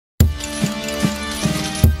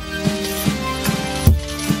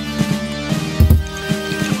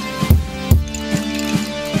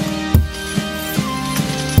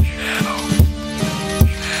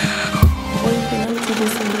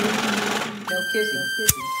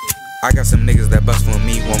I got some niggas that bust for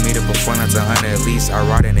me, want me to perform that's 100 at least. I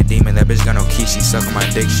ride in a demon, that bitch got no key, she suckin' my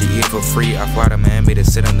dick, she eat for free. I fly to Miami to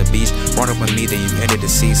sit on the beach, run up with me, then you ended the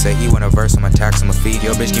sea. Say he want a verse, I'ma tax him a fee.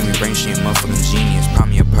 Yo bitch give me brain, she a motherfucking genius. Pop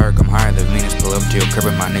me a perk, I'm higher than Venus. Pull up to your crib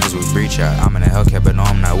and my niggas with breach out. I'm in a Hellcat, but no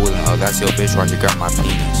I'm not willing. Oh that's your bitch, watch you grab my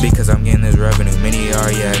penis. Because I'm getting this revenue, many are,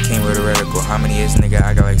 yeah, I came with a reticle. How many is nigga,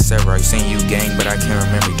 I got like several. You seen you gang, but I can't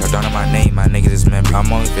remember. Talk down on my name, my niggas is memory. I'm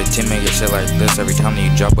only 15, making shit like this. Every time that you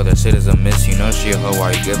drop with that shit is a miss. You know she a hoe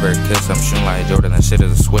while you give her a kiss. I'm shooting like Jordan, that shit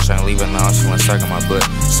is a switch. I ain't leaving now, she wanna suck on my butt.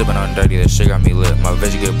 Sipping on dirty, that shit got me lit. My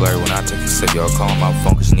vision get blurry when I take a sip. Y'all calling my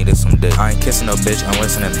phone cause she needed some dick. I ain't kissing no bitch, I'm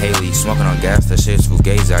listening to Haley. Smoking on gas, that shit's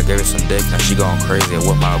fugazi. I gave her some dick, now she going crazy. I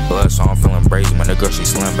whip my blood, so I'm feeling brazy. My nigga, she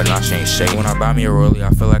slim, but now she ain't shady. When I buy me a rollie,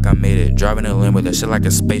 I feel like I made it. Driving a limb with that shit like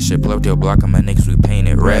a spaceship. Pull up to your block and my niggas, we paint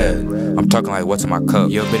it red. I'm talking like what's in my cup.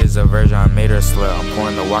 Yo bitch is a virgin, I made her a slut. I'm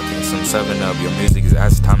pouring the walk in some 7-Up. Your music is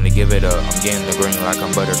ass, time to give it up. I'm getting the green like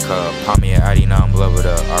I'm buttercup. Pop me an Addy, now I'm blow it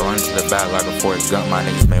up. I run to the back like a Forrest Gump. My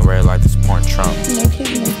niggas made red like this porn Trump. No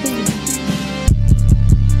kidding, no kidding.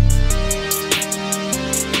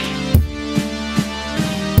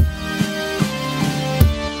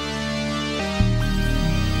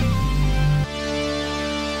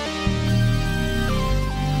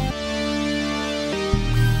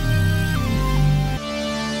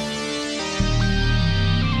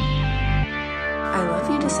 I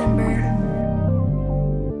love you, December.